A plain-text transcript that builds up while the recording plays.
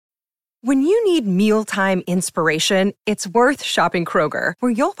When you need mealtime inspiration, it's worth shopping Kroger,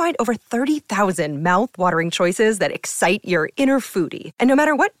 where you'll find over 30,000 mouth-watering choices that excite your inner foodie. And no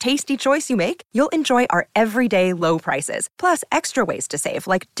matter what tasty choice you make, you'll enjoy our everyday low prices, plus extra ways to save,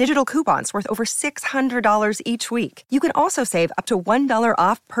 like digital coupons worth over $600 each week. You can also save up to $1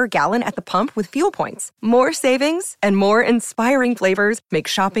 off per gallon at the pump with fuel points. More savings and more inspiring flavors make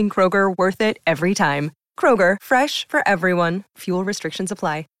shopping Kroger worth it every time. Kroger, fresh for everyone. Fuel restrictions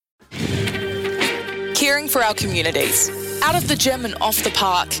apply. Caring for our communities, out of the gym and off the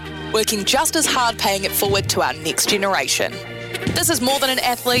park, working just as hard paying it forward to our next generation. This is More Than an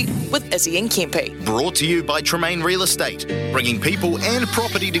Athlete with Izzy and Kempe. Brought to you by Tremaine Real Estate, bringing people and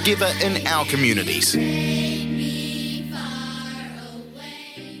property together in our communities.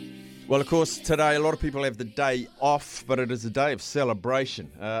 Well, of course, today a lot of people have the day off, but it is a day of celebration.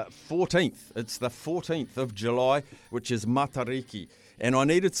 14th, it's the 14th of July, which is Matariki. And I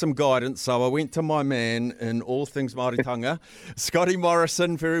needed some guidance, so I went to my man in all things Māoritanga, Scotty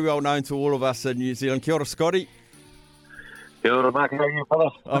Morrison, very well known to all of us in New Zealand. Kia ora, Scotty. Kia ora, Mark. How are you,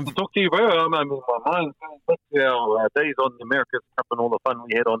 fella? Good to talk to you, bro. I'm in my mind back to our days on the America's Cup and all the fun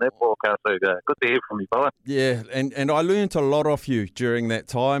we had on that broadcast. So good to hear from you, fella. Yeah, and I learnt a lot off you during that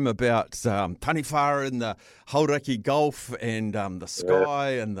time about Taniwhara and the Hauraki Gulf and the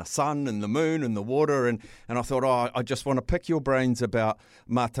sky and the sun and the moon and the water. And I thought, I just want to pick your brains about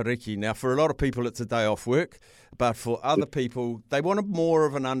Matariki. Now, for a lot of people, it's a day off work. But for other people, they wanted more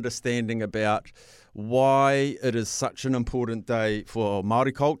of an understanding about why it is such an important day for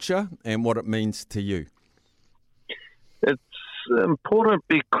Māori culture and what it means to you. It's important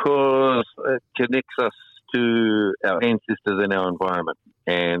because it connects us to our ancestors and our environment.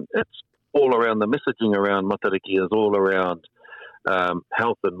 And it's all around, the messaging around Matariki is all around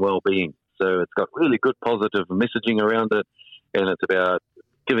health and well-being. So it's got really good positive messaging around it, and it's about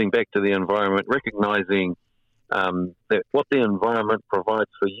giving back to the environment, recognising that what the environment provides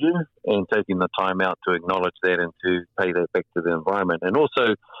for you and taking the time out to acknowledge that and to pay that back to the environment. And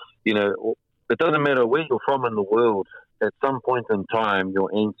also, you know, it doesn't matter where you're from in the world, at some point in time,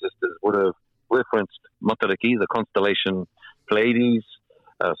 your ancestors would have referenced Matariki, the constellation Pleiades,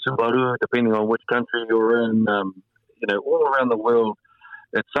 Subaru, depending on which country you're in, you know, all around the world.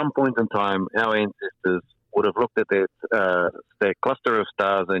 At some point in time, our ancestors would have looked at that cluster of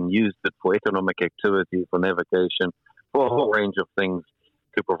stars and used it for economic activity, for navigation, for a whole range of things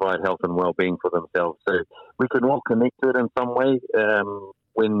to provide health and well-being for themselves. So we can all connect to it in some way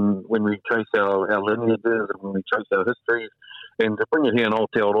when we trace our lineages and when we trace our histories. And to bring it here in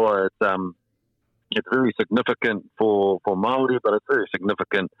Aotearoa, it's very significant for Māori, but it's very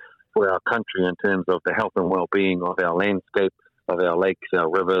significant for our country in terms of the health and well-being of our landscape, of our lakes, our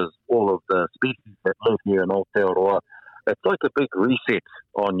rivers, all of the species that live here in Aotearoa. It's like a big reset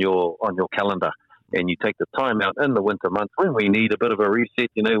on your calendar, and you take the time out in the winter months when we need a bit of a reset,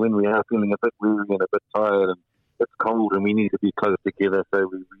 you know, when we are feeling a bit weary and a bit tired and it's cold and we need to be close together. So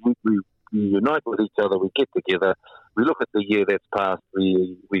we unite with each other, we get together, we look at the year that's passed,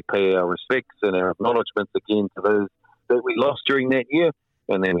 we pay our respects and our acknowledgements again to those that we lost during that year,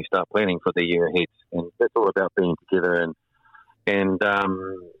 and then we start planning for the year ahead. And that's all about being together and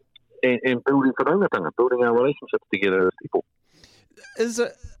building whanaungatanga, building our relationships together as people. Is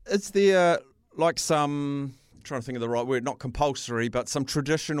there like some, I'm trying to think of the right word, not compulsory, but some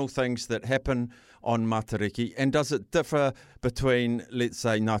traditional things that happen on Matariki, and does it differ between, let's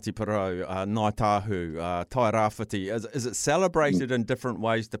say, Ngāti Porou, Ngāi Tahu, Tai Rāwhiti? Is it celebrated in different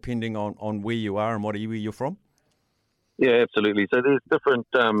ways depending on where you are and what iwi you're from? Yeah, absolutely. So there's different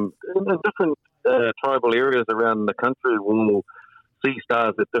tribal areas around the country will see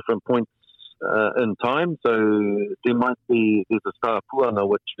stars at different points in time. So there's a star puanga,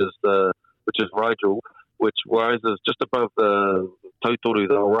 which is Rigel, which rises just above the Tautoru,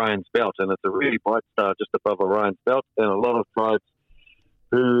 the Orion's belt, and it's a really bright star just above Orion's belt. And a lot of tribes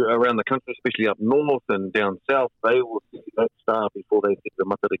who around the country, especially up north and down south, they will see that star before they see the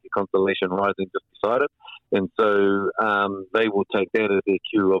Matariki constellation rising just beside it. And so they will take that as their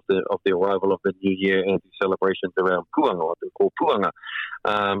cue of the arrival of the new year and the celebrations around puanga, what they call puanga.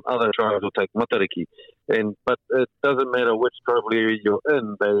 Other tribes will take Matariki. But it doesn't matter which tribal area you're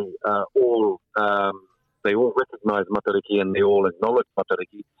in, they all recognise Matariki and they all acknowledge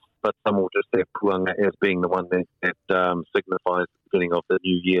Matariki, but some will just have puanga as being the one that signifies the beginning of the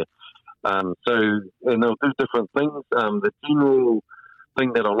new year. And they'll do different things. The general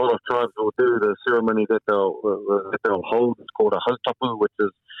thing that a lot of tribes will do, the ceremony that they'll hold, is called a hautapu, which is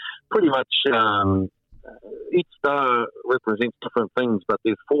pretty much each star represents different things, but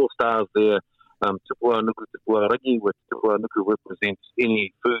there's 4 stars there Tupua Nuku Tupua Rangi, which Tupua Nuku represents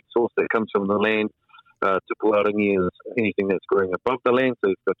any food source that comes from the land. Tupua Rangi is anything that's growing above the land, so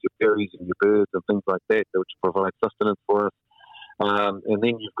you've got your berries and your birds and things like that, which provide sustenance for us. And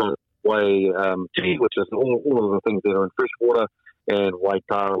then you've got Wai Tea, which is all of the things that are in fresh water, and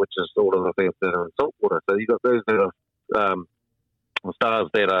Waitara, which is all of the things that are in salt water. So you've got those that are stars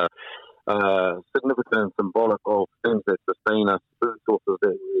that are significant and symbolic of things that sustain us, food sources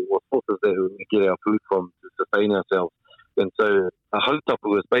that we get our food from to sustain ourselves. And so a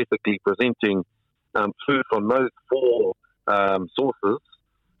hautapu is basically presenting food from those four sources,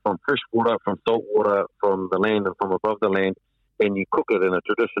 from fresh water, from salt water, from the land and from above the land, and you cook it in a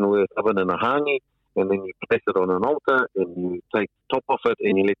traditional earth oven in a hangi, and then you place it on an altar, and you take the top off it,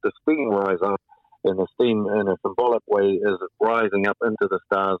 and you let the steam rise up, and the steam in a symbolic way is rising up into the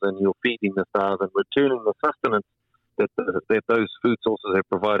stars, and you're feeding the stars and returning the sustenance that those food sources have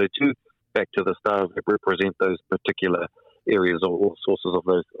provided you back to the stars that represent those particular areas or sources of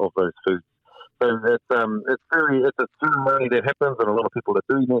those foods. So it's a ceremony that happens, and a lot of people are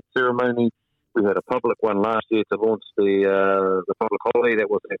doing that ceremony. We had a public one last year to launch the public holiday that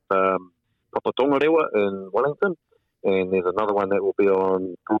was at Papatongarewa in Wellington, and there's another one that will be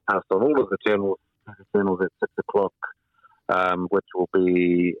broadcast on all of the channels at 6 o'clock, which will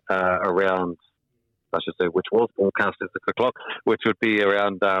be which was broadcast at 6 o'clock, which would be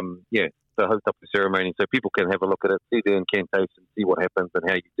around the hautapu ceremony, so people can have a look at it, see the incantation, see what happens, and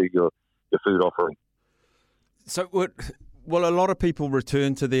how you do your food offering. So, will a lot of people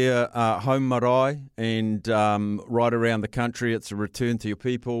return to their home marae, and right around the country, it's a return to your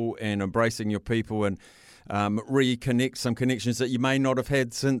people and embracing your people and reconnect some connections that you may not have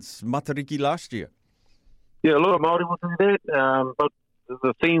had since Matariki last year? Yeah, a lot of Māori will do that, but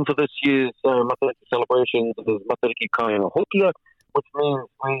the theme for this year's Matariki celebrations is Matariki Kainga Hokia, which means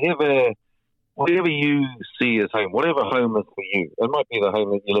whatever you see as home, whatever home is for you. It might be the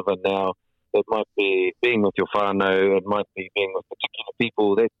home that you live in now. It might be being with your whānau. It might be being with particular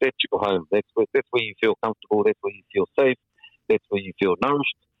people. That's your home. That's where you feel comfortable. That's where you feel safe. That's where you feel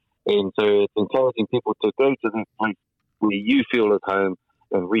nourished. And so it's encouraging people to go to that place where you feel at home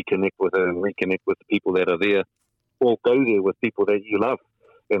and reconnect with it and reconnect with the people that are there, or go there with people that you love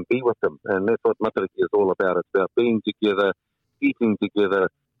and be with them. And that's what Matariki is all about. It's about being together, eating together,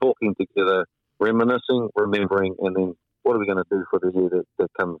 talking together, reminiscing, remembering, and then what are we going to do for the year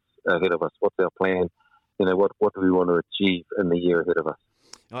that comes ahead of us? What's our plan? What do we want to achieve in the year ahead of us?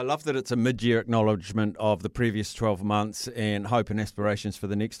 I love that it's a mid-year acknowledgement of the previous 12 months and hope and aspirations for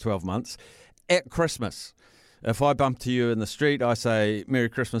the next 12 months. At Christmas, if I bump to you in the street, I say, Merry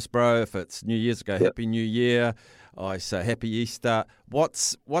Christmas, bro. If it's New Year's, I go, Happy New Year. I say, Happy Easter.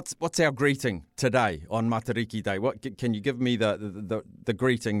 What's our greeting today on Matariki Day? Can you give me the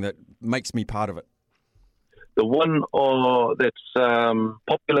greeting that makes me part of it? The one that's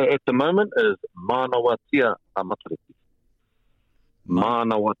popular at the moment is Manawatia a Matariki.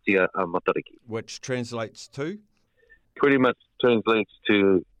 Manawatia a Matariki. Which translates to? Pretty much translates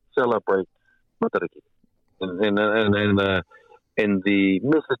to celebrate Matariki. And the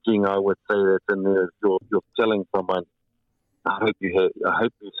messaging, I would say, that's in there is you're telling someone, I hope you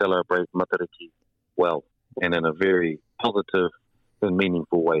celebrate Matariki well and in a very positive and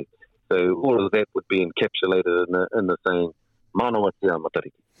meaningful way. So all of that would be encapsulated in the saying, Manawatia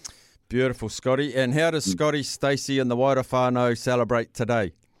Matariki. Beautiful, Scotty. And how does Scotty, Stacey and the wider whānau celebrate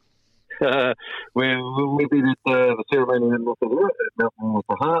today? We've been at the ceremony in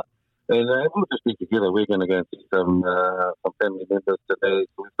Motaha, and we'll just be together. We're going to go and see some family members today.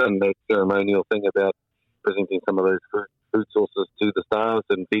 So we've done that ceremonial thing about presenting some of those food sources to the stars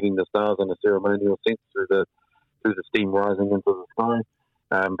and feeding the stars in a ceremonial sense through the steam rising into the sky.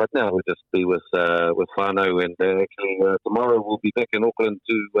 But now we'll just be with whānau, and actually tomorrow we'll be back in Auckland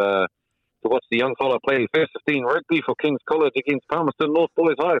to watch the young fella play first 15 rugby for King's College against Palmerston North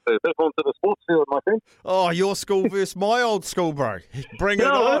Boys High. So back onto the sports field, my friend. Oh, your school versus my old school, bro. Bring it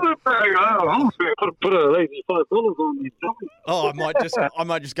on. Put a lazy $5 on me. Oh, I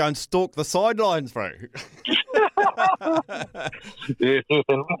might just go and stalk the sidelines, bro. Yes,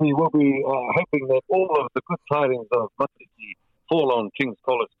 and we'll be hoping that all of the good tidings of Matariki fall on King's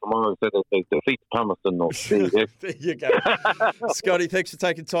College tomorrow so that they defeat Palmerston North. There you go. Scotty, thanks for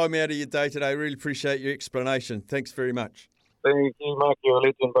taking time out of your day today. Really appreciate your explanation. Thanks very much. Thank you, Mark. You're a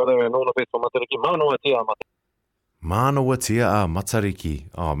legend, brother, and all the best for Matariki. Manawatia Matariki. Manawatia Matariki.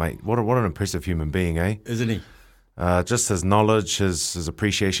 Oh, mate, what an impressive human being, eh? Isn't he? Just his knowledge, his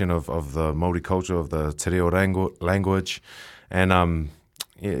appreciation of the Māori culture, of the te reo language. And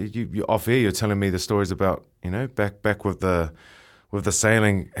you off air, you're telling me the stories about, back with the with the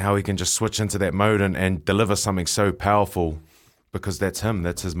sailing, how he can just switch into that mode and deliver something so powerful, because that's him,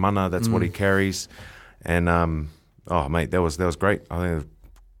 that's his mana, that's what he carries. And mate, that was great. I think it was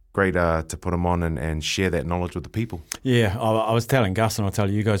great to put him on and share that knowledge with the people. Yeah, I was telling Gus, and I'll tell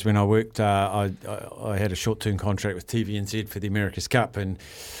you guys, when I worked, I had a short-term contract with TVNZ for the America's Cup, and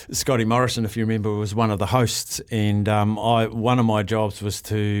Scotty Morrison, if you remember, was one of the hosts, and one of my jobs was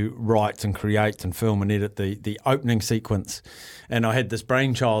to write and create and film and edit the opening sequence. And I had this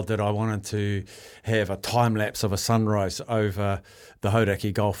brainchild that I wanted to have a time-lapse of a sunrise over the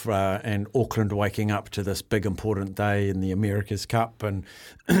Hauraki Gulf and Auckland waking up to this big important day in the America's Cup. And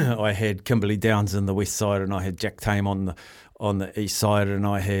I had Kimberley Downs in the west side, and I had Jack Tame on the east side, and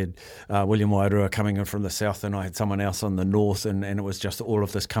I had William Wairua coming in from the south, and I had someone else on the north, and it was just all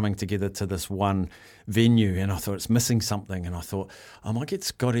of this coming together to this one venue. And I thought, it's missing something, and I thought, I might get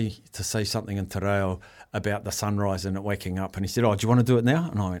Scotty to say something in te reo about the sunrise and it waking up. And he said, do you want to do it now?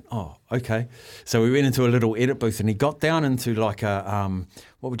 And I went, okay. So we went into a little edit booth, and he got down into like a,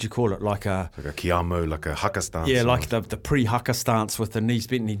 what would you call it? Like a kiamo, like a haka stance. Yeah, like the pre-haka stance with the knees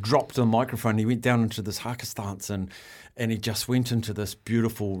bent, and he dropped the microphone. He went down into this haka stance, and he just went into this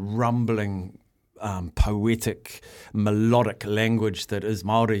beautiful, rumbling, poetic, melodic language that is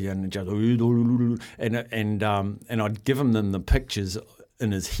Māori, and just, and I'd given them the pictures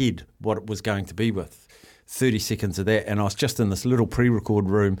in his head what it was going to be with 30 seconds of that, and I was just in this little pre-record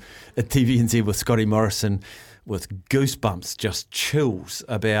room at TVNZ with Scotty Morrison with goosebumps, just chills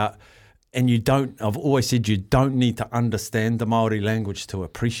about. And I've always said, you don't need to understand the Māori language to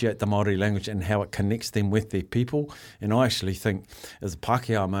appreciate the Māori language and how it connects them with their people. And I actually think, as a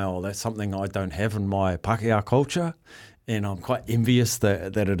Pākehā male, that's something I don't have in my Pākehā culture. And I'm quite envious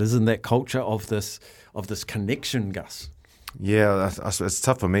that it is in that culture of this connection, Gus. Yeah, it's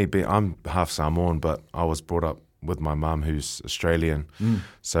tough for me. I'm half Samoan, but I was brought up with my mum who's Australian.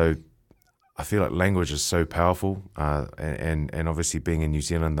 So I feel like language is so powerful, and obviously being in New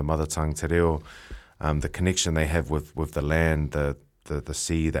Zealand, the mother tongue te reo, the connection they have with the land, the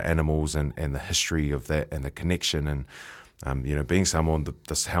sea, the animals, and the history of that, and the connection, and being Samoan,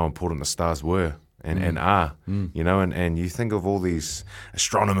 how important the stars were and are, and you think of all these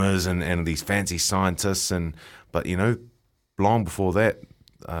astronomers and these fancy scientists, but long before that,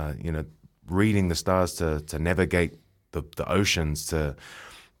 reading the stars to navigate the oceans, to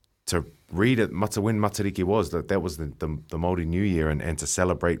read it, when Matariki was, that was the Māori New Year, and to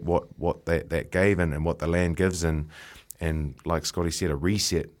celebrate what that gave and what the land gives, and like Scotty said, a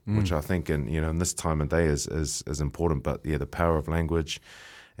reset, which I think in this time of day is important. But yeah, the power of language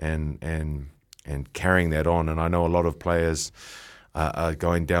and carrying that on, and I know a lot of players are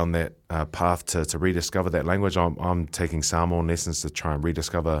going down that path to rediscover that language. I'm taking Samoan lessons to try and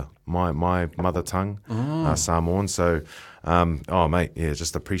rediscover my mother tongue, Samoan. So, mate, yeah,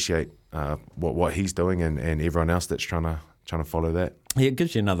 just appreciate what he's doing and everyone else that's trying to follow that. Yeah, it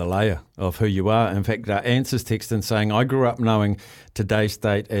gives you another layer of who you are. In fact, Answer's texting saying, I grew up knowing today's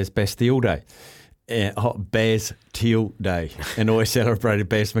date as Bastille Day. Baz Teal Day, and always celebrated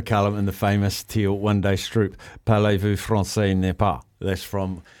Baz McCullum in the famous Teal one-day stroop Parlez-vous français n'est pas. That's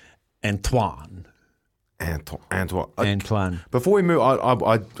from Antoine. Antoine. Before we move,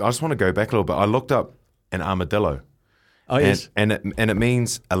 I just want to go back a little bit. I looked up an armadillo. Oh, yes. And it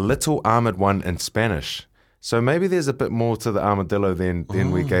means a little armored one in Spanish. So maybe there's a bit more to the armadillo than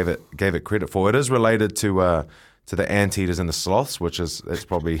we gave it credit for. It is related to the anteaters and the sloths, that's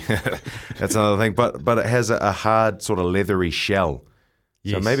probably that's another thing. But it has a hard sort of leathery shell.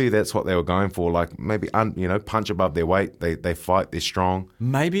 Yes. So maybe that's what they were going for. Like maybe punch above their weight. They fight. They're strong.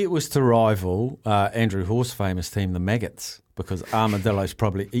 Maybe it was to rival Andrew Hawes' famous team, the Maggots, because armadillos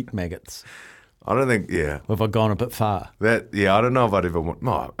probably eat maggots. I don't think. Yeah. Have I gone a bit far? I don't know if I'd ever want.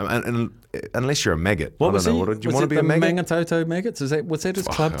 No, unless you're a maggot. What was he? Do you want to be a maggot? Mangatoto Maggots? Was that his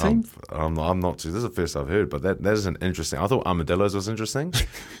club team? I'm not. This is the first I've heard, but that isn't interesting. I thought armadillos was interesting.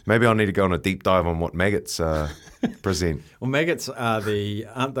 Maybe I'll need to go on a deep dive on what maggots present. Well, maggots aren't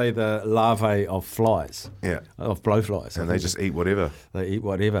they the larvae of flies? Yeah, of blowflies, and they just eat whatever. They eat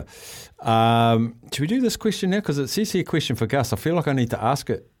whatever. Should we do this question now? Because it says here, question for Gus. I feel like I need to ask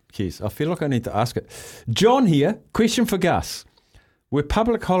it. Yes, I feel like I need to ask it. John here, question for Gus. Were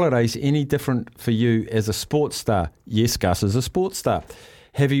public holidays any different for you as a sports star? Yes, Gus is a sports star.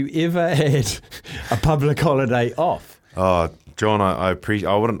 Have you ever had a public holiday off? Oh, John, I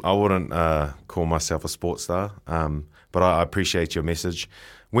wouldn't call myself a sports star, but I appreciate your message.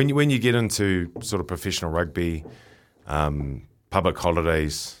 When you get into sort of professional rugby, public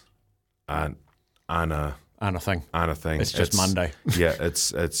holidays aren't Aren't a thing. It's just Monday. Yeah,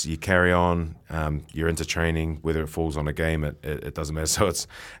 it's you carry on. You're into training, whether it falls on a game, it doesn't matter. So it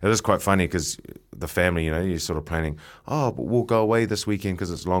is quite funny because the family, you're sort of planning. Oh, but we'll go away this weekend because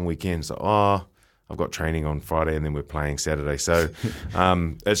it's a long weekend. So I've got training on Friday and then we're playing Saturday. So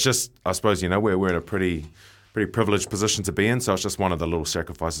it's just, I suppose, we're in a pretty privileged position to be in. So it's just one of the little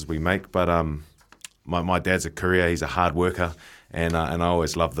sacrifices we make. But my dad's a courier. He's a hard worker. And I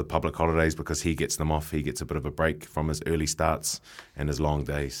always love the public holidays because he gets them off. He gets a bit of a break from his early starts and his long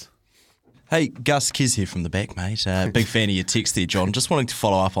days. Hey, Gus, Kiz here from the back, mate. Big fan of your text there, John. Just wanting to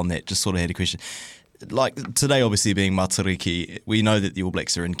follow up on that, just sort of had a question. Like today, obviously being Matariki, we know that the All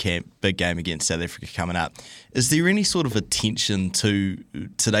Blacks are in camp, big game against South Africa coming up. Is there any sort of attention to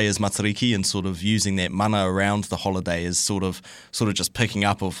today as Matariki and sort of using that mana around the holiday as sort of just picking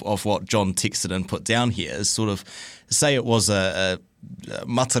up of what John texted and put down here is sort of, say it was a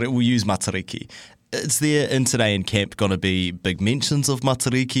Matariki, we'll use Matariki. Is there in today in camp going to be big mentions of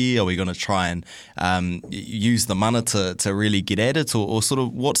Matariki? Are we going to try and use the mana to really get at it? Or sort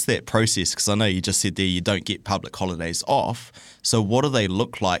of what's that process? Because I know you just said there you don't get public holidays off. So what do they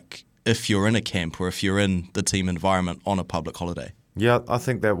look like if you're in a camp or if you're in the team environment on a public holiday? Yeah, I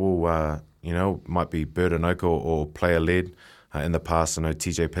think that will, might be Burden-Oak or player-led. In the past, I know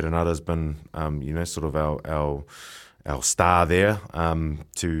TJ Perenata's been, sort of our star there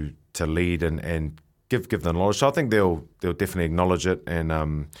to lead and give them knowledge. So I think they'll definitely acknowledge it, and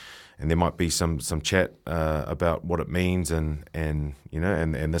there might be some chat about what it means and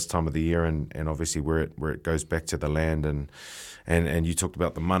this time of the year and obviously where it goes back to the land and you talked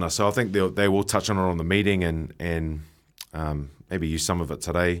about the mana. So I think they will touch on it on the meeting and maybe use some of it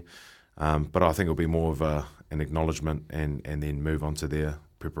today, but I think it'll be more of an acknowledgement and then move on to their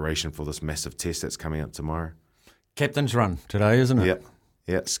preparation for this massive test that's coming up tomorrow. Captain's run today, isn't it?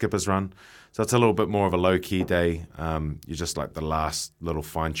 Yeah, skipper's run. So it's a little bit more of a low-key day. You're just like the last little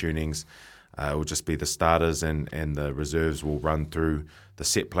fine-tunings. It will just be the starters and the reserves will run through the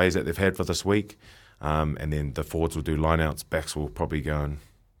set plays that they've had for this week. And then the forwards will do line-outs. Backs will probably go and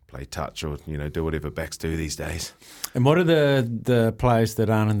play touch or, do whatever backs do these days. And what are the players that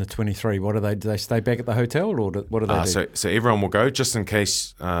aren't in the 23? What do they stay back at the hotel or what do they do? So everyone will go just in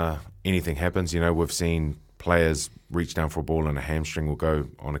case anything happens. We've seen players reach down for a ball and a hamstring will go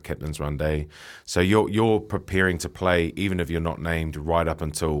on a captain's run day. So you're preparing to play even if you're not named right up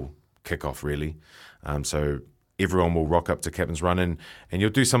until kickoff really. So everyone will rock up to captain's run and you'll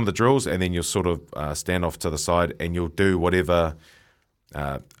do some of the drills and then you'll sort of stand off to the side and you'll do whatever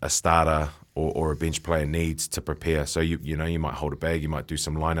a starter or a bench player needs to prepare. So you might hold a bag, you might do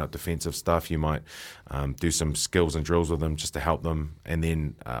some line out defensive stuff, you might do some skills and drills with them just to help them, and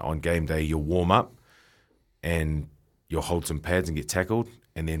then on game day you'll warm up and you'll hold some pads and get tackled,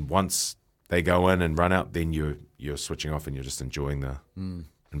 and then once they go in and run out, then you're switching off and you're just enjoying the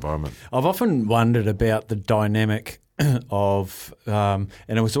environment. I've often wondered about the dynamic of, and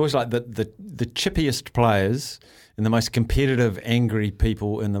it was always like the chippiest players and the most competitive, angry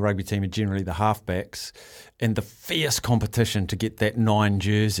people in the rugby team are generally the halfbacks, and the fierce competition to get that 9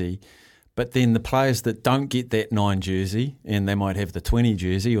 jersey. But then the players that don't get that 9 jersey, and they might have the 20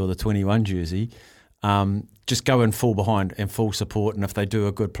 jersey or the 21 jersey, just go in full behind and full support, and if they do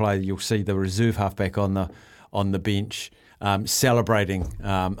a good play, you'll see the reserve halfback on the bench celebrating.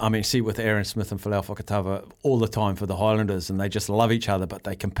 See with Aaron Smith and Folau Whakatawa all the time for the Highlanders, and they just love each other, but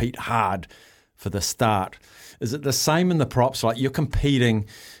they compete hard for the start. Is it the same in the props? Like you're competing,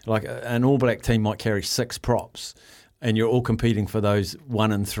 like an All Black team might carry 6 props, and you're all competing for those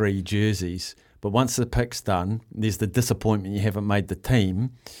 1 and 3 jerseys. But once the pick's done, there's the disappointment you haven't made the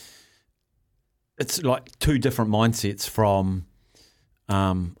team. It's like 2 different mindsets from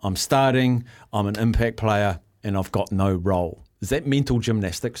I'm starting, I'm an impact player, and I've got no role. Is that mental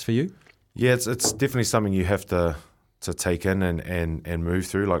gymnastics for you? Yeah, it's definitely something you have to take in and move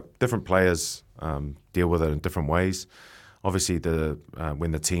through. Like different players deal with it in different ways. Obviously,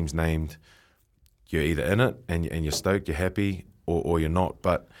 when the team's named, you're either in it and you're stoked, you're happy, or you're not.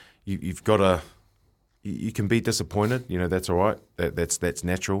 But you've got to. You can be disappointed, that's all right. That's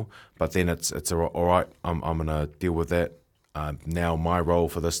natural. But then it's all right. I'm going to deal with that. Now my role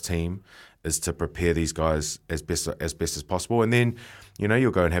for this team is to prepare these guys as best as possible. And then,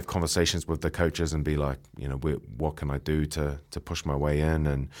 you'll go and have conversations with the coaches and be like, what can I do to push my way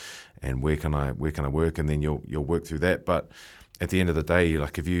in, and where can I work, and then you'll work through that. But at the end of the day,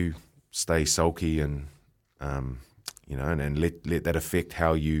 like if you stay sulky and and let that affect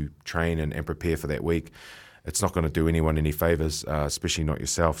how you train and prepare for that week, it's not going to do anyone any favours, especially not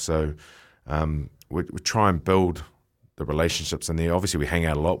yourself. So we try and build the relationships in there. Obviously, we hang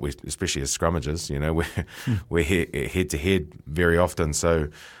out a lot, especially as scrummages. We're head to head very often. So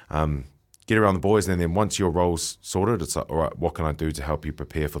get around the boys, and then once your role's sorted, it's like, all right, what can I do to help you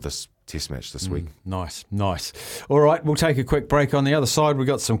prepare for this test match this week? Nice. All right, we'll take a quick break. On the other side, we've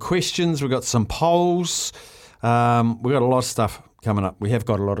got some questions, we've got some polls, we've got a lot of stuff coming up. We have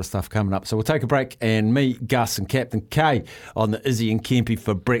got a lot of stuff coming up. So we'll take a break, and me, Gus, and Captain K on the Izzy and Kempy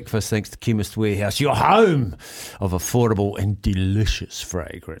for breakfast, thanks to Chemist Warehouse, your home of affordable and delicious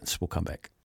fragrance. We'll come back.